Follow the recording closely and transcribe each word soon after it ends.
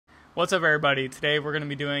What's up, everybody? Today we're going to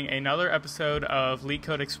be doing another episode of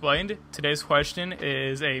LeetCode Explained. Today's question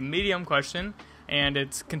is a medium question, and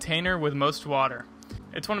it's container with most water.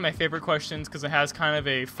 It's one of my favorite questions because it has kind of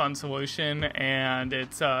a fun solution, and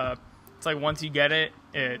it's like once you get it,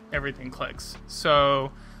 everything clicks.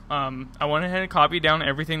 So I went ahead and copied down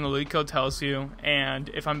everything the LeetCode tells you, and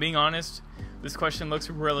if I'm being honest, this question looks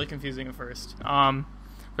really confusing at first.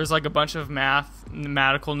 There's like a bunch of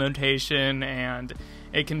mathematical notation, and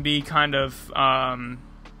it can be kind of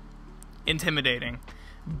intimidating.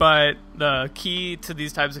 But the key to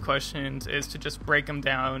these types of questions is to just break them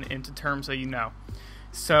down into terms that you know.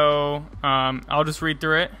 So I'll just read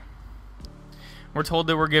through it. We're told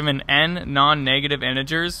that we're given n non-negative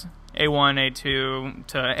integers, a1, a2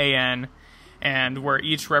 to an, and where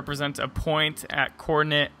each represents a point at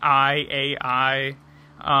coordinate I, ai.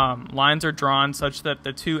 Lines are drawn such that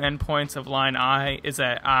the two endpoints of line I is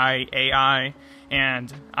at I, ai,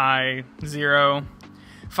 and I, 0.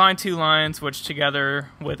 Find two lines which together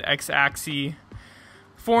with x-axis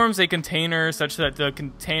forms a container such that the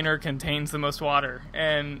container contains the most water.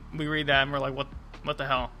 And we read that and we're like, what the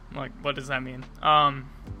hell? Like, what does that mean?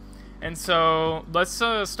 And so let's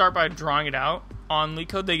start by drawing it out. On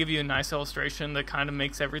LeetCode, they give you a nice illustration that kind of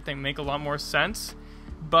makes everything make a lot more sense.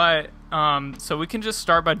 But so we can just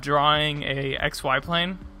start by drawing a XY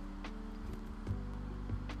plane.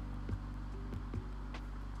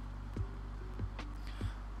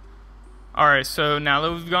 Alright, so now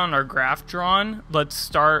that we've gotten our graph drawn, let's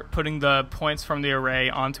start putting the points from the array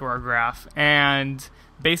onto our graph. And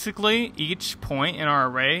basically, each point in our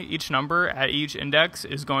array, each number at each index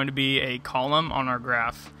is going to be a column on our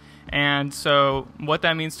graph. And so what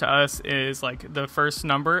that means to us is like the first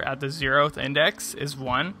number at the 0th index is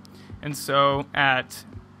 1. And so at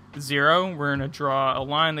 0, we're going to draw a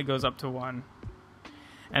line that goes up to 1.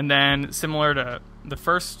 And then similar to the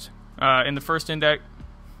first, in the first index,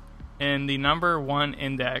 in the number 1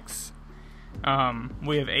 index,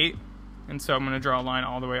 we have 8. And so I'm going to draw a line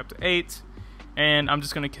all the way up to 8. And I'm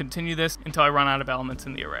just going to continue this until I run out of elements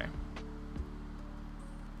in the array.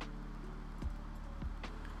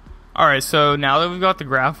 Alright, so now that we've got the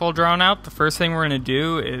graph all drawn out, the first thing we're going to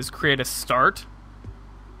do is create a start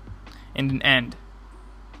and an end.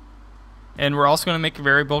 And we're also going to make a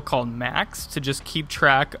variable called max to just keep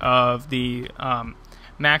track of the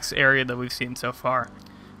max area that we've seen so far.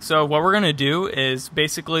 So what we're going to do is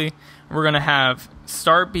basically we're going to have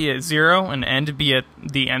start be at 0 and end be at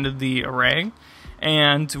the end of the array.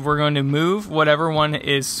 And we're going to move whatever one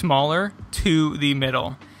is smaller to the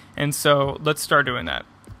middle. And so let's start doing that.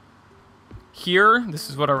 Here, this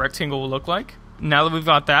is what our rectangle will look like. Now that we've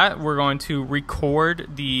got that, we're going to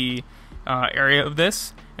record the area of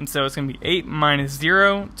this. And so it's going to be 8 minus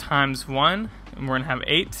 0 times 1. And we're going to have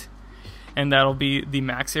 8. And that'll be the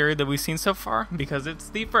max area that we've seen so far because it's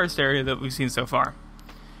the first area that we've seen so far.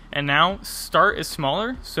 And now start is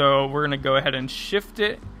smaller, so we're going to go ahead and shift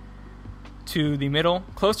it to the middle,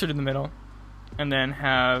 closer to the middle, and then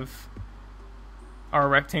have our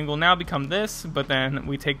rectangle now become this, but then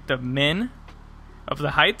we take the min of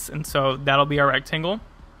the heights, and so that'll be our rectangle.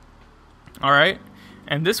 Alright,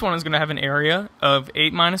 and this one is going to have an area of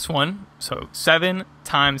 8 minus 1, so 7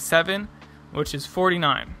 times 7, which is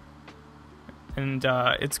 49. And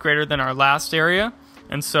it's greater than our last area,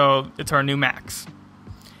 and so it's our new max.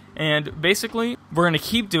 And basically, we're going to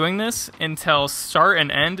keep doing this until start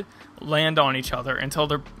and end land on each other, until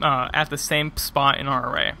they're at the same spot in our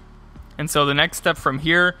array. And so the next step from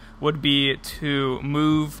here would be to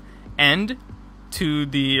move end to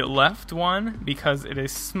the left one because it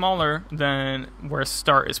is smaller than where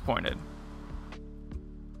start is pointed.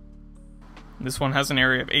 This one has an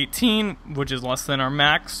area of 18, which is less than our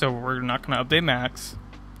max, so we're not going to update max.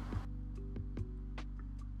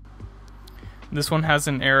 This one has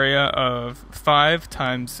an area of 5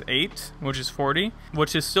 times 8, which is 40,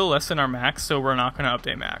 which is still less than our max, so we're not going to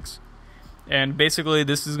update max. And basically,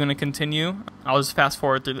 this is going to continue. I'll just fast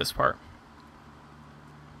forward through this part.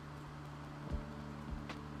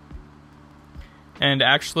 And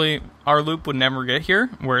actually, our loop would never get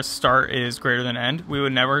here, where start is greater than end. We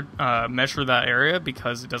would never measure that area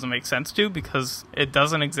because it doesn't make sense to, because it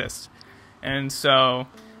doesn't exist. And so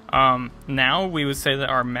now we would say that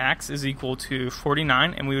our max is equal to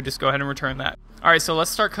 49, and we would just go ahead and return that. Alright, so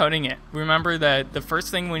let's start coding it. Remember that the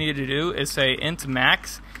first thing we need to do is say int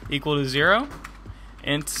max equal to 0,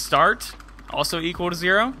 int start also equal to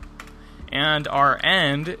 0, and our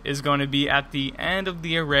end is going to be at the end of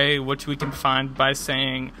the array, which we can find by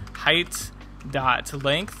saying height dot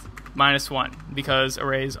length minus 1, because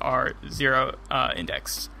arrays are 0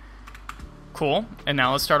 indexed. Cool, and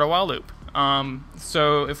now let's start a while loop.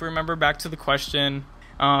 So if we remember back to the question,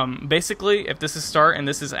 basically if this is start and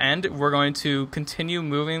this is end, we're going to continue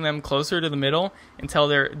moving them closer to the middle until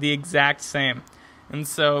they're the exact same. And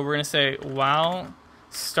so we're going to say while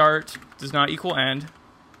start does not equal end,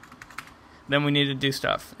 then we need to do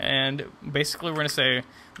stuff. And basically we're going to say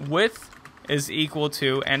width is equal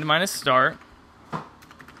to end minus start.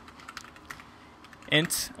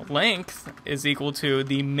 Int length is equal to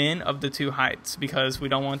the min of the two heights because we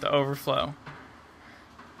don't want the overflow.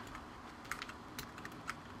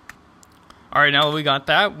 Alright, now that we got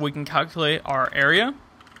that, we can calculate our area.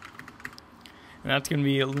 And that's going to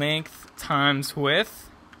be length times width.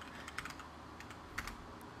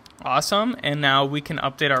 Awesome. And now we can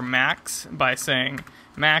update our max by saying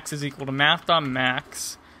max is equal to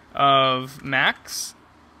math.max of max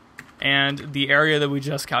and the area that we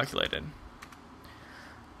just calculated.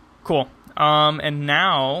 Cool. And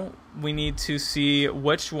now we need to see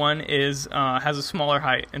which one is has a smaller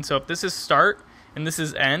height. And so if this is start and this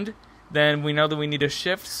is end, then we know that we need to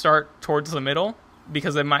shift start towards the middle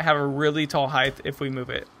because it might have a really tall height if we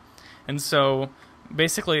move it. And so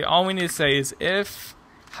basically all we need to say is if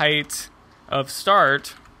height of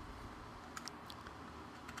start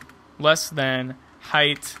less than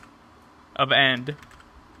height of end,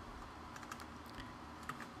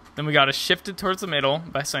 then we got to shift it towards the middle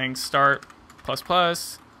by saying start plus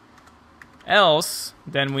plus. Else,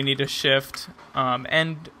 then we need to shift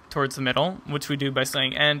end towards the middle, which we do by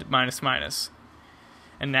saying end minus minus.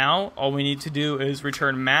 And now all we need to do is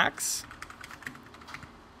return max.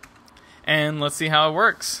 And let's see how it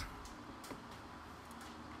works.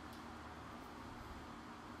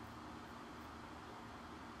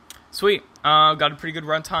 Sweet. Got a pretty good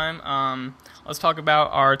runtime. Let's talk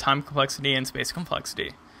about our time complexity and space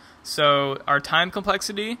complexity. So our time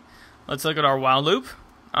complexity, let's look at our while loop.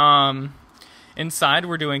 Inside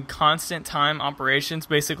we're doing constant time operations.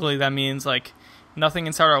 Basically that means like nothing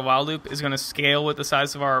inside our while loop is going to scale with the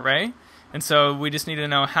size of our array. And so we just need to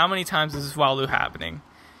know how many times is this while loop happening.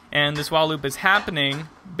 And this while loop is happening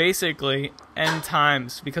basically n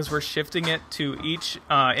times because we're shifting it to each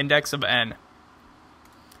index of n.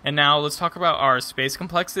 And now let's talk about our space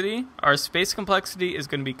complexity. Our space complexity is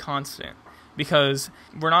going to be constant because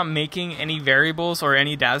we're not making any variables or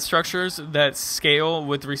any data structures that scale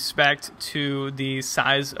with respect to the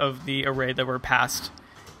size of the array that we're passed.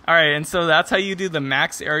 Alright, and so that's how you do the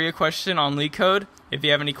max area question on LeetCode. If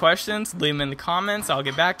you have any questions, leave them in the comments. I'll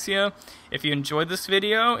get back to you. If you enjoyed this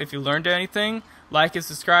video, if you learned anything, like and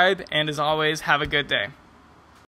subscribe, and as always, have a good day.